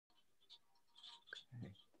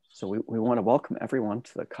So we want to welcome everyone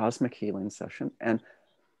to the Cosmic Healing Session. And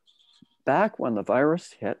back when the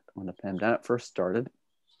virus hit, when the pandemic first started,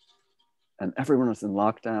 and everyone was in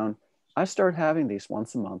lockdown, I started having these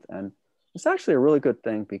once a month. And it's actually a really good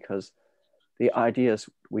thing because the idea is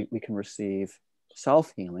we can receive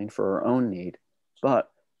self-healing for our own need,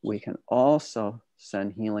 but we can also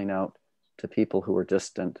send healing out to people who are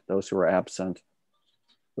distant, those who are absent,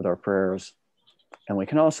 with our prayers. And we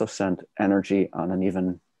can also send energy on an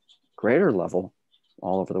even greater level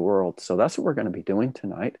all over the world. So that's what we're going to be doing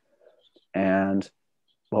tonight. And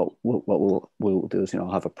what we'll do is, I'll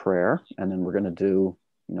have a prayer, and then we're going to do,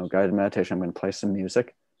 guided meditation. I'm going to play some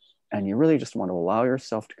music, and you really just want to allow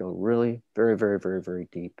yourself to go really very, very, very, very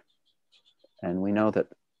deep. And we know that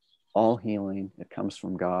all healing, it comes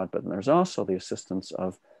from God, but there's also the assistance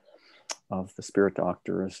of the spirit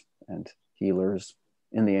doctors and healers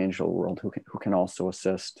in the angel world who can also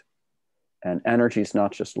assist. And energy is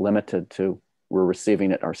not just limited to we're receiving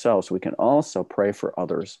it ourselves. We can also pray for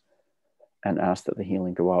others and ask that the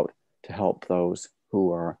healing go out to help those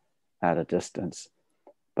who are at a distance.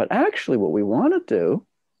 But actually what we want to do,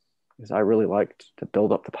 is I really like to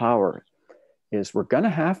build up the power, is we're going to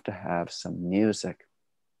have some music.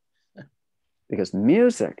 Because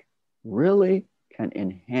music really can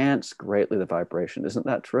enhance greatly the vibration. Isn't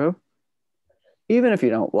that true? Even if you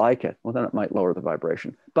don't like it, well, then it might lower the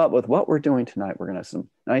vibration. But with what we're doing tonight, we're going to have some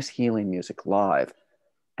nice healing music live.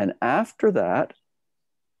 And after that,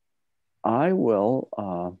 I will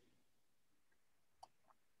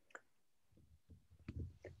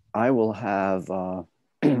have the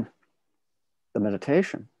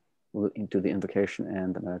meditation. We'll do the invocation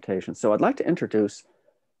and the meditation. So I'd like to introduce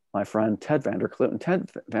my friend Ted Vanderkloot. And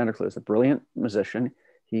Ted Vanderkloot is a brilliant musician.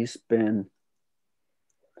 He's been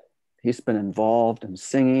involved in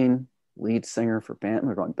singing, lead singer for band.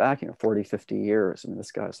 We're going back, 40, 50 years. I mean,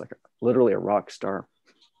 this guy's like literally a rock star.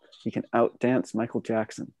 He can outdance Michael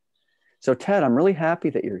Jackson. So Ted, I'm really happy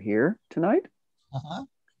that you're here tonight. Uh-huh.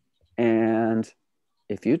 And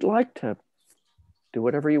if you'd like to do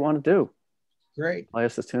whatever you want to do. Great. Play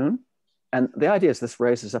us a tune. And the idea is this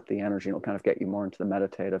raises up the energy and it'll kind of get you more into the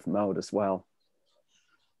meditative mode as well.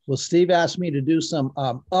 Well, Steve asked me to do some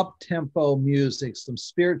up-tempo music, some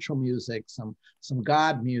spiritual music, some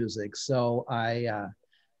God music. So I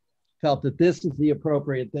felt that this is the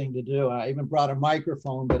appropriate thing to do. I even brought a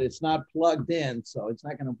microphone, but it's not plugged in, so it's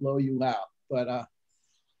not going to blow you out. But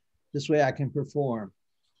this way I can perform.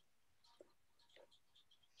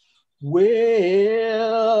 Well,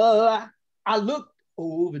 I looked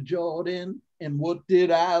over Jordan, and what did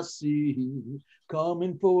I see?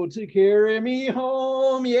 Coming for to carry me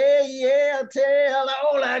home. Yeah, yeah, tell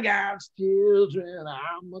all of God's children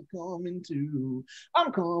I'm a-coming too.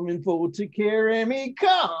 I'm coming for to carry me,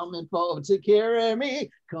 coming for to carry me,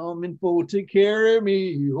 coming for to carry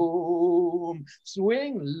me home.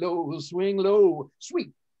 Swing low,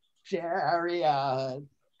 sweet chariot,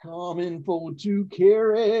 coming for to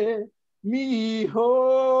carry me home.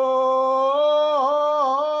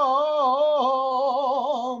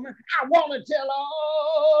 I want to tell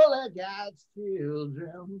all of God's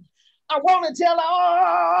children. I want to tell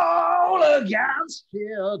all of God's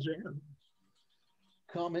children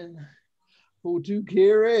coming for to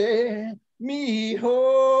carry me home.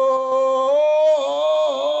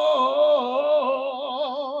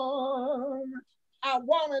 I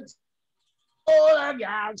want to all of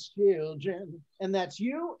God's children, and that's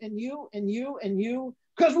you and you and you and you,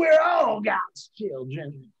 because we're all God's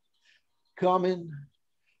children coming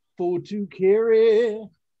for to carry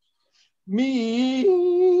me.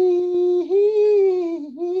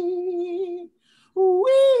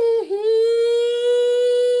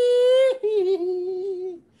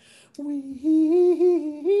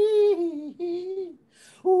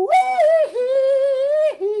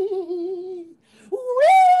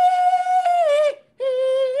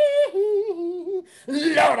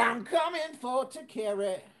 Lord, I'm coming for to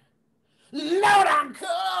carry. Lord, I'm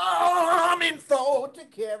coming for to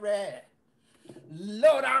carry.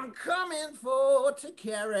 Lord, I'm coming for to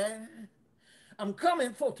carry. I'm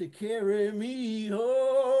coming for to carry me home.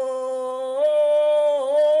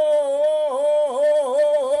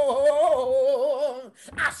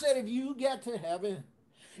 I said, if you get to heaven,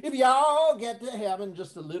 if y'all get to heaven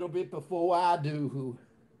just a little bit before I do,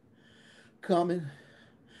 coming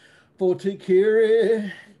for to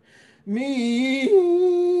carry me.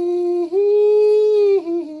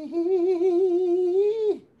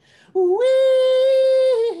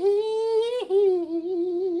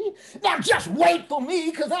 Now just wait for me,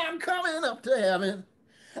 because I'm coming up to heaven.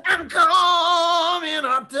 I'm coming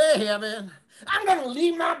up to heaven. I'm gonna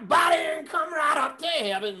leave my body and come right up to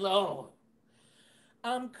heaven, Lord.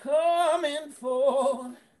 I'm coming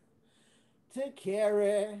for to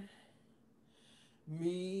carry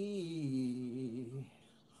me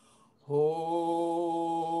home.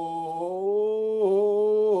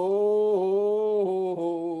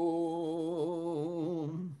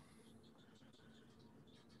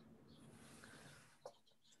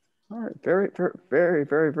 All right, very, very, very,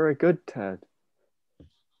 very, very good, Ted.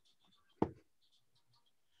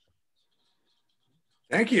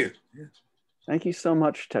 Thank you. Thank you so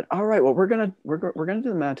much, Ted. All right, well, we're gonna do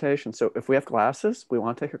the meditation. So if we have glasses, we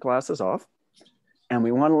want to take our glasses off, and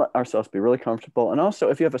we want to let ourselves be really comfortable. And also,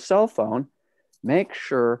 if you have a cell phone, make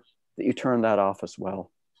sure that you turn that off as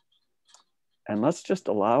well. And let's just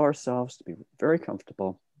allow ourselves to be very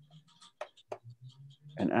comfortable.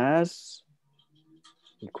 And as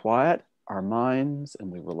we quiet our minds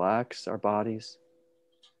and we relax our bodies,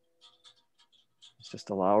 let's just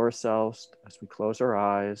allow ourselves, as we close our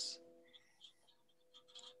eyes,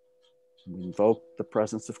 we invoke the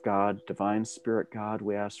presence of God, divine spirit God.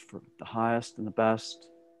 We ask for the highest and the best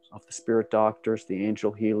of the spirit doctors, the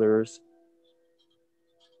angel healers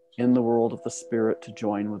in the world of the spirit to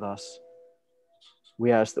join with us.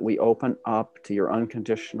 We ask that we open up to your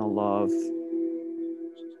unconditional love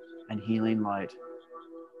and healing light.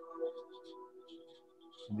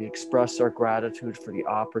 We express our gratitude for the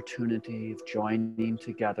opportunity of joining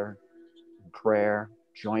together in prayer,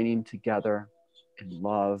 joining together in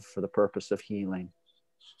love for the purpose of healing.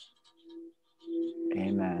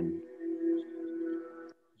 Amen.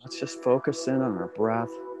 Let's just focus in on our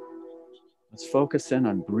breath. Let's focus in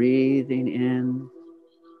on breathing in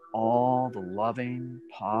all the loving,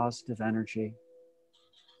 positive energy.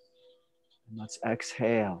 And let's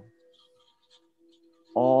exhale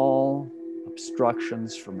all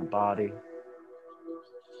obstructions from the body.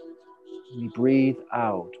 We breathe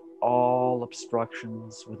out all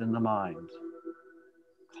obstructions within the mind.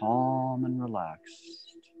 Calm and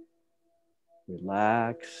relaxed.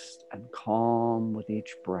 Relaxed and calm with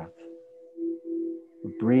each breath.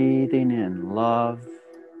 We're breathing in love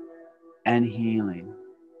and healing.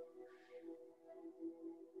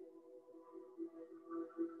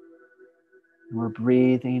 We're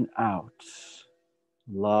breathing out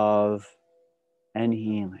love and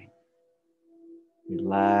healing.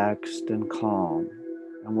 Relaxed and calm.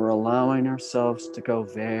 And we're allowing ourselves to go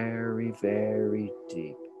very, very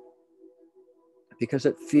deep. Because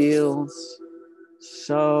it feels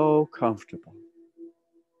so comfortable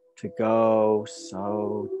to go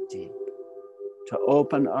so deep. To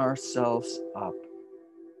open ourselves up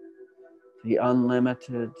to the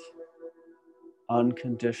unlimited,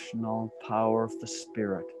 unconditional power of the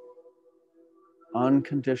Spirit.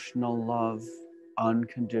 Unconditional love,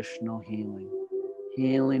 unconditional healing.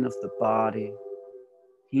 Healing of the body,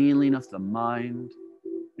 healing of the mind,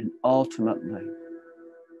 and ultimately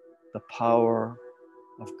the power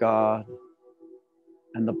of God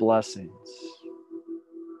and the blessings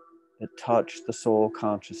that touch the soul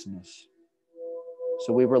consciousness.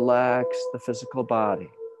 So we relax the physical body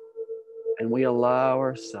and we allow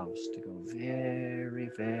ourselves to go very,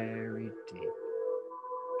 very deep.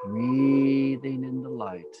 Breathing in the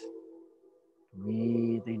light,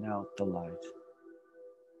 breathing out the light.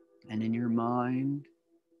 And in your mind,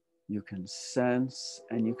 you can sense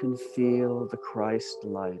and you can feel the Christ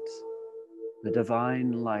light, the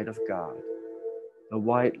divine light of God, the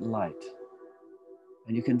white light.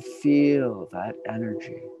 And you can feel that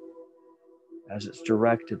energy as it's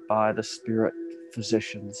directed by the spirit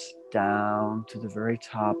physicians down to the very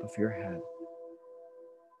top of your head.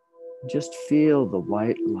 Just feel the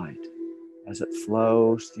white light as it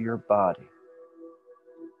flows through your body.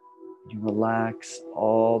 You relax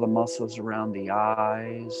all the muscles around the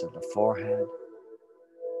eyes and the forehead.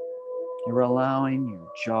 You're allowing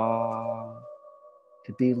your jaw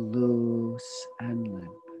to be loose and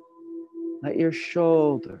limp. Let your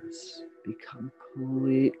shoulders be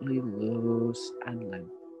completely loose and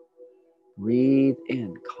limp. Breathe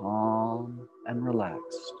in calm and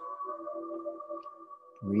relaxed.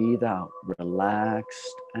 Breathe out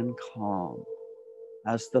relaxed and calm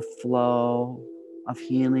as the flow of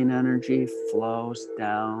healing energy flows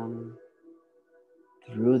down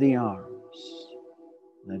through the arms,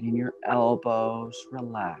 letting your elbows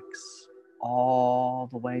relax all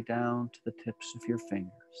the way down to the tips of your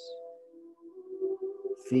fingers.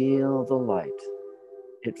 Feel the light.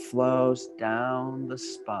 It flows down the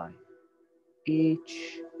spine.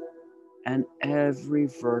 Each and every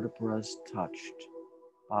vertebra is touched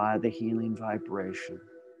by the healing vibration.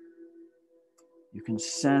 You can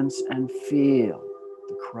sense and feel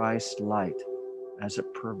the Christ light as it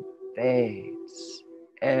pervades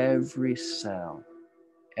every cell,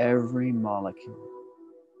 every molecule.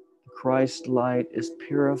 The Christ light is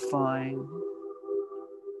purifying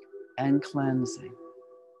and cleansing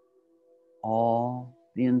all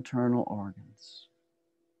the internal organs,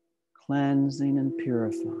 cleansing and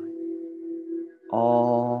purifying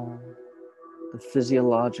all the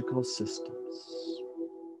physiological systems.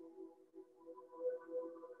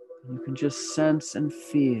 You can just sense and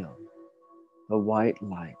feel the white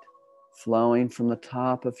light flowing from the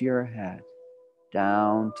top of your head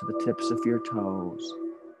down to the tips of your toes.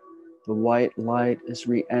 The white light is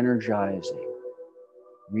re-energizing,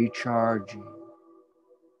 recharging,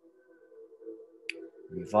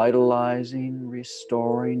 revitalizing,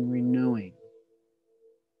 restoring, renewing,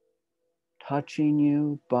 touching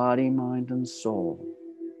you, body, mind, and soul,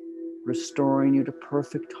 restoring you to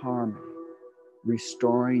perfect harmony,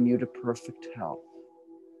 restoring you to perfect health.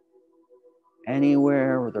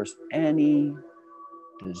 Anywhere where there's any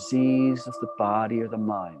disease of the body or the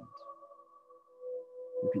mind,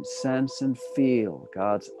 you can sense and feel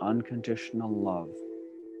God's unconditional love.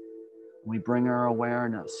 We bring our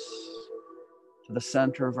awareness to the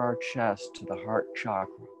center of our chest, to the heart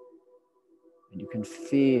chakra, and you can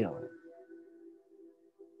feel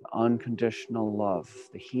the unconditional love,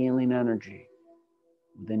 the healing energy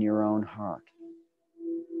within your own heart.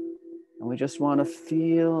 And we just want to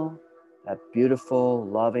feel that beautiful,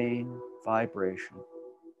 loving vibration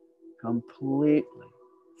completely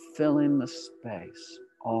filling the space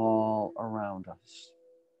all around us.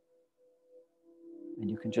 And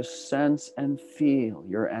you can just sense and feel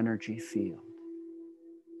your energy field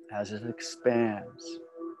as it expands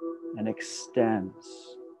and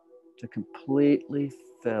extends to completely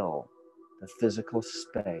fill the physical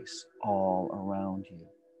space all around you.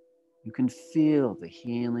 You can feel the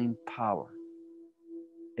healing power.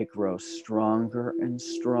 It grows stronger and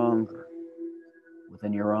stronger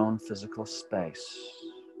within your own physical space.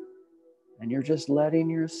 And you're just letting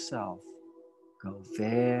yourself go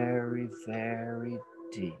very, very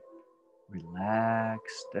deep,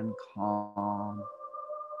 relaxed and calm,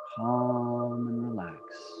 calm and relaxed.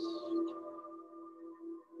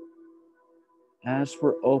 As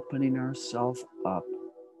we're opening ourselves up,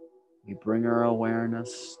 we bring our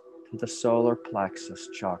awareness to the solar plexus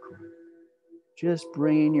chakra. Just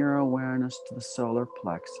bring your awareness to the solar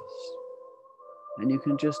plexus, and you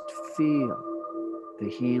can just feel the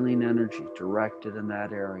healing energy directed in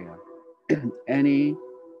that area. Any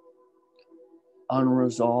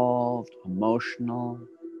unresolved emotional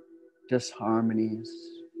disharmonies,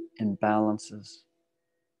 imbalances,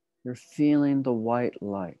 you're feeling the white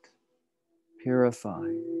light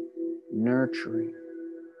purifying, nurturing.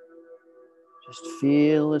 Just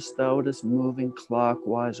feel as though it is moving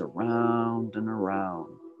clockwise around and around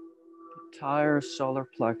the entire solar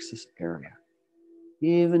plexus area,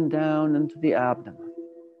 even down into the abdomen.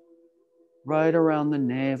 Right around the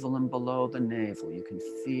navel and below the navel, you can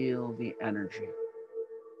feel the energy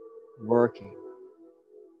working,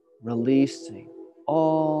 releasing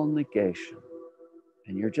all negation.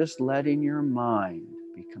 And you're just letting your mind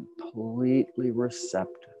be completely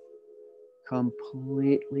receptive,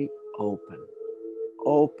 completely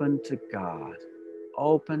open to God,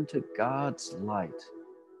 open to God's light,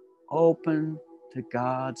 open to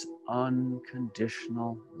God's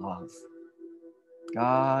unconditional love.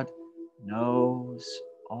 God knows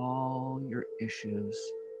all your issues,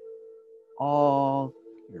 all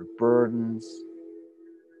your burdens.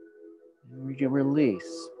 And we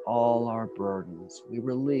release all our burdens. We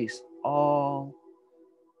release all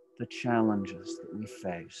the challenges that we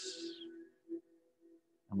face.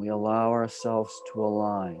 And we allow ourselves to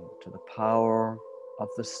align to the power of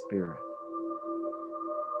the Spirit.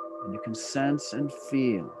 And you can sense and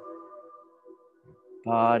feel your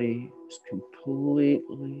body is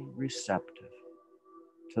completely receptive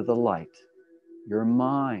to the light. Your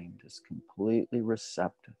mind is completely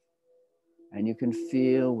receptive. And you can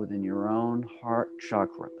feel within your own heart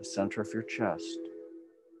chakra, at the center of your chest,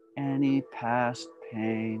 any past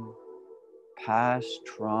pain, past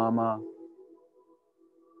trauma,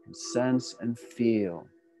 and sense and feel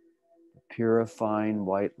the purifying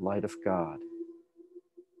white light of God,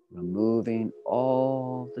 removing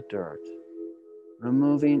all the dirt,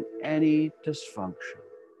 removing any dysfunction.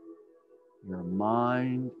 Your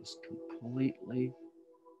mind is completely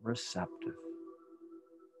receptive.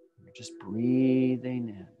 You're just breathing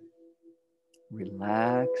in,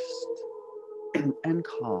 relaxed and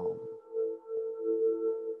calm,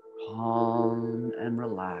 calm and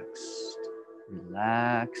relaxed,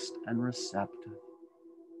 relaxed and receptive.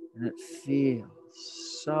 And it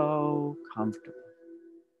feels so comfortable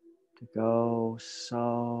to go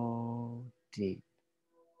so deep.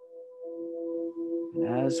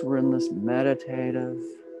 And as we're in this meditative,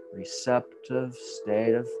 receptive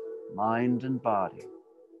state of mind and body,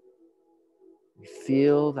 we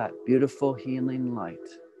feel that beautiful healing light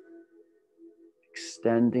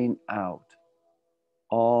extending out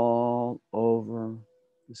all over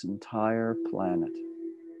this entire planet.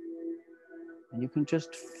 And you can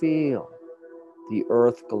just feel the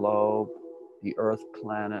Earth globe, the Earth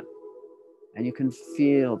planet, and you can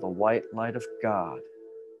feel the white light of God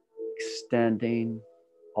extending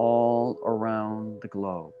all around the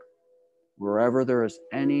globe. Wherever there is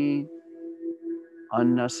any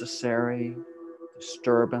unnecessary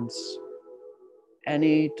disturbance,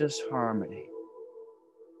 any disharmony,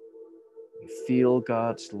 we feel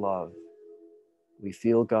God's love. We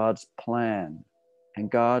feel God's plan and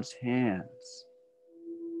God's hands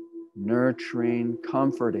nurturing,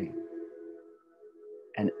 comforting,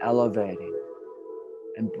 and elevating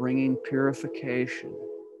and bringing purification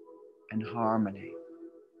and harmony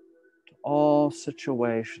to all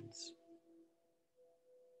situations.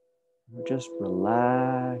 We're just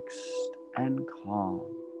relaxed and calm.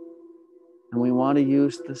 And we want to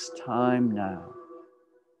use this time now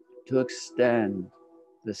to extend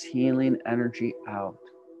this healing energy out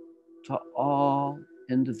to all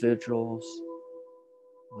individuals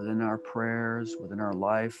within our prayers, within our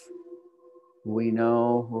life, who we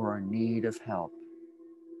know who are in need of help.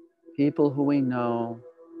 People who we know,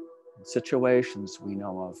 situations we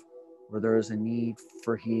know of, where there is a need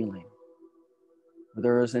for healing, where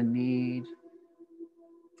there is a need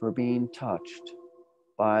for being touched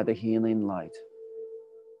by the healing light.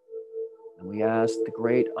 And we ask the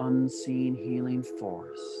great unseen healing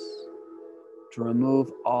force to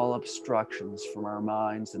remove all obstructions from our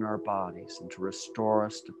minds and our bodies and to restore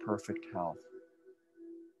us to perfect health.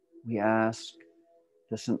 We ask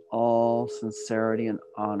this in all sincerity and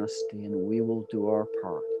honesty, and we will do our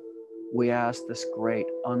part. We ask this great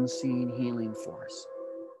unseen healing force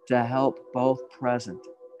to help both present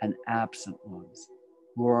and absent ones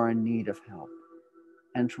who are in need of help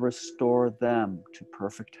and to restore them to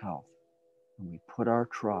perfect health. And we put our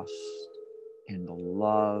trust in the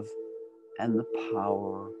love and the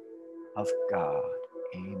power of God.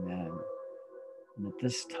 Amen. And at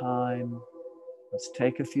this time, let's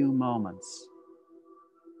take a few moments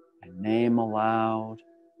and name aloud,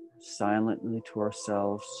 silently to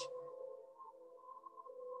ourselves,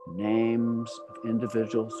 names of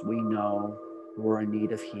individuals we know who are in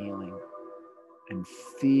need of healing, and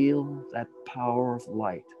feel that power of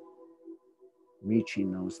light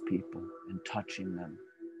reaching those people and touching them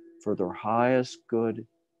for their highest good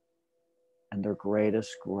and their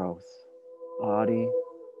greatest growth, body,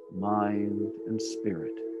 mind, and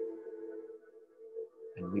spirit.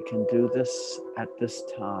 And we can do this at this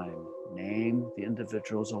time. Name the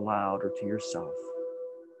individuals aloud or to yourself.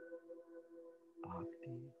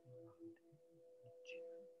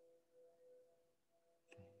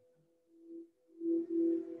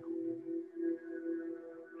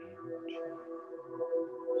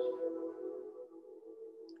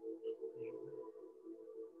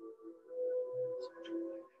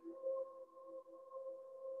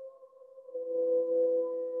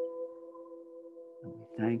 And we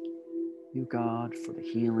thank you, God, for the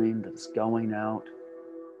healing that is going out,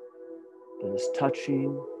 that is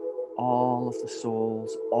touching all of the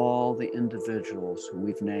souls, all the individuals who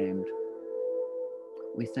we've named.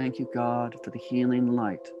 We thank you, God, for the healing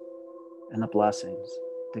light and the blessings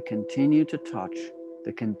that continue to touch,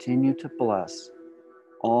 that continue to bless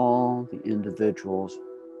all the individuals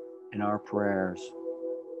in our prayers.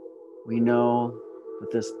 We know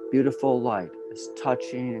that this beautiful light is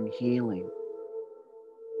touching and healing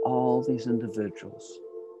all these individuals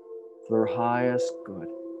for their highest good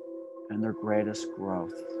and their greatest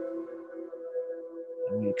growth.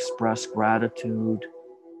 And we express gratitude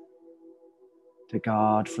to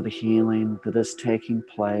God for the healing that is taking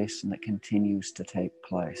place and that continues to take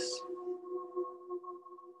place.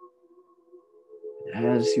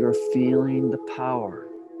 As you're feeling the power,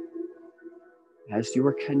 as you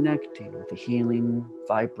are connecting with the healing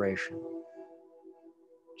vibration,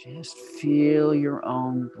 just feel your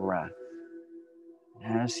own breath.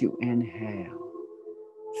 As you inhale,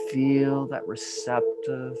 feel that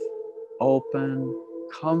receptive, open,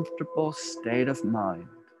 comfortable state of mind.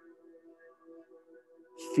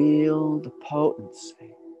 Feel the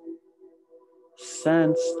potency.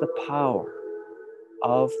 Sense the power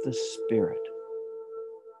of the Spirit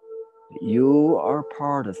that you are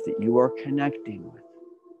part of, that you are connecting with.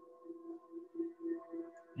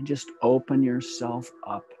 And just open yourself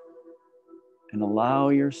up and allow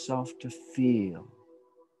yourself to feel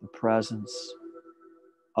the presence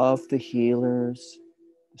of the healers,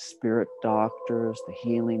 the spirit doctors, the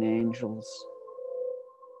healing angels,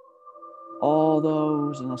 all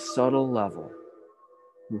those on a subtle level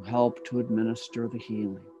who help to administer the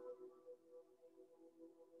healing.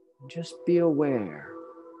 Just be aware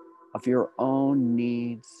of your own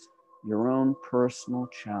needs, your own personal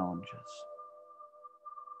challenges.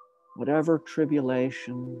 Whatever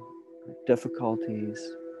tribulation or difficulties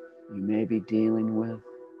you may be dealing with,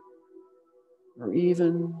 or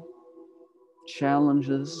even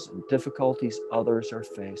challenges and difficulties others are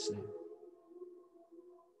facing,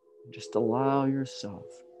 just allow yourself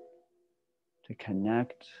to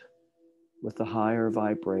connect with the higher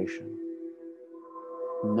vibration,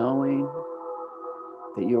 knowing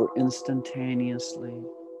that you're instantaneously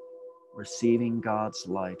receiving God's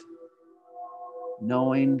light,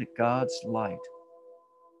 knowing that God's light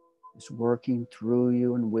is working through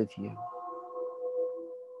you and with you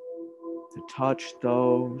to touch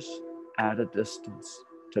those at a distance,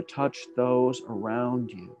 to touch those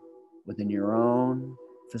around you within your own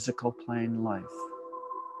physical plane life.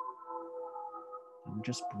 And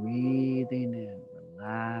just breathing in,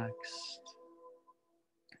 relaxed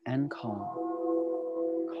and calm,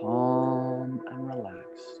 calm and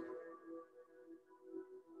relaxed.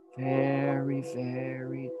 Very,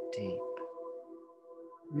 very deep.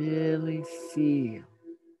 Really feel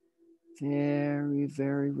very,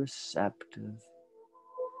 very receptive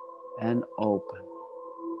and open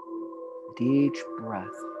at each breath.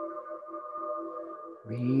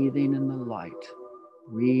 Breathing in the light,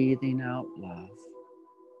 breathing out love,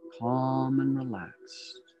 calm and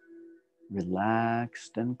relaxed,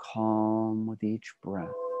 relaxed and calm with each breath.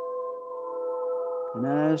 And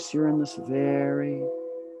as you're in this very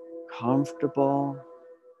comfortable,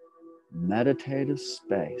 meditative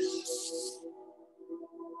space,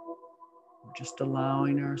 we're just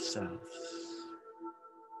allowing ourselves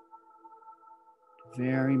to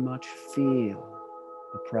very much feel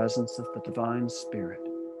the presence of the Divine Spirit.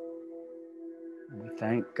 And we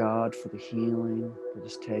thank God for the healing that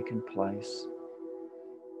has taken place.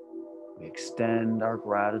 We extend our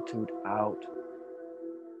gratitude out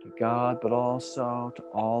to God, but also to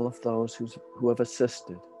all of those who have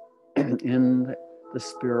assisted in the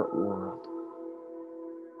spirit world.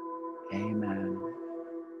 Amen.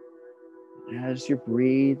 As you're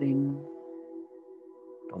breathing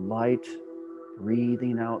the light,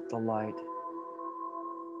 breathing out the light,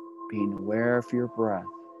 being aware of your breath,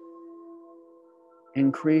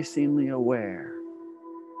 increasingly aware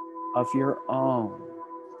of your own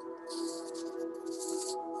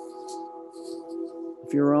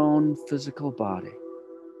physical body,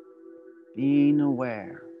 being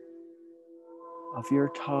aware of your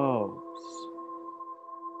toes,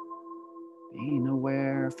 being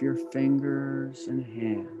aware of your fingers and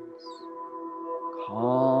hands,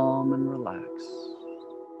 calm and relaxed,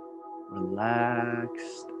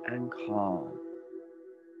 relaxed and calm.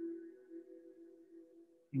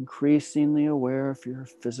 Increasingly aware of your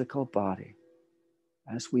physical body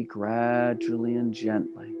as we gradually and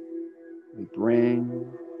gently we bring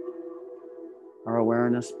our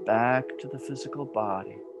awareness back to the physical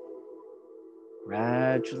body,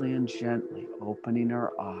 gradually and gently opening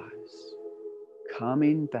our eyes,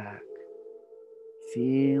 coming back,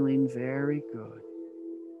 feeling very good,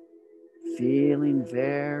 feeling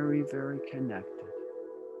very, very connected,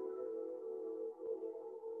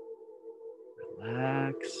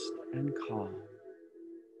 relaxed and calm,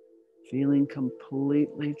 feeling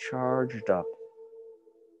completely charged up.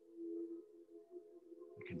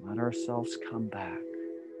 We can let ourselves come back